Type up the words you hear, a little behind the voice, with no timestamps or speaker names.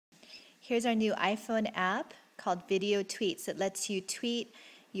Here's our new iPhone app called VideoTweets. It lets you tweet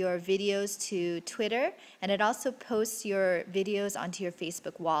your videos to Twitter, and it also posts your videos onto your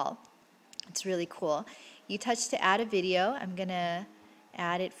Facebook wall. It's really cool. You touch to add a video. I'm going to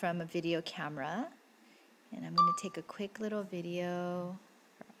add it from a video camera. And I'm going to take a quick little video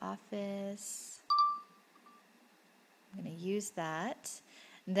for Office. I'm going to use that.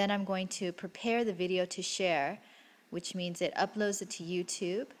 And then I'm going to prepare the video to share, which means it uploads it to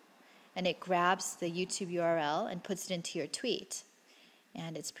YouTube, and it grabs the YouTube URL and puts it into your tweet.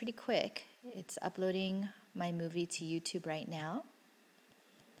 And it's pretty quick. It's uploading my movie to YouTube right now.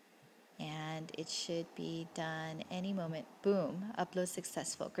 And it should be done any moment. Boom, upload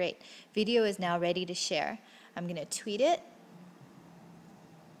successful. Great. Video is now ready to share. I'm going to tweet it.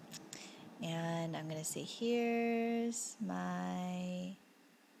 And I'm going to say, here's my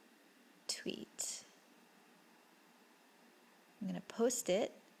tweet. I'm going to post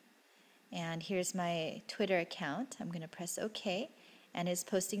it. And here's my Twitter account. I'm going to press OK. And it's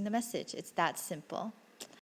posting the message. It's that simple.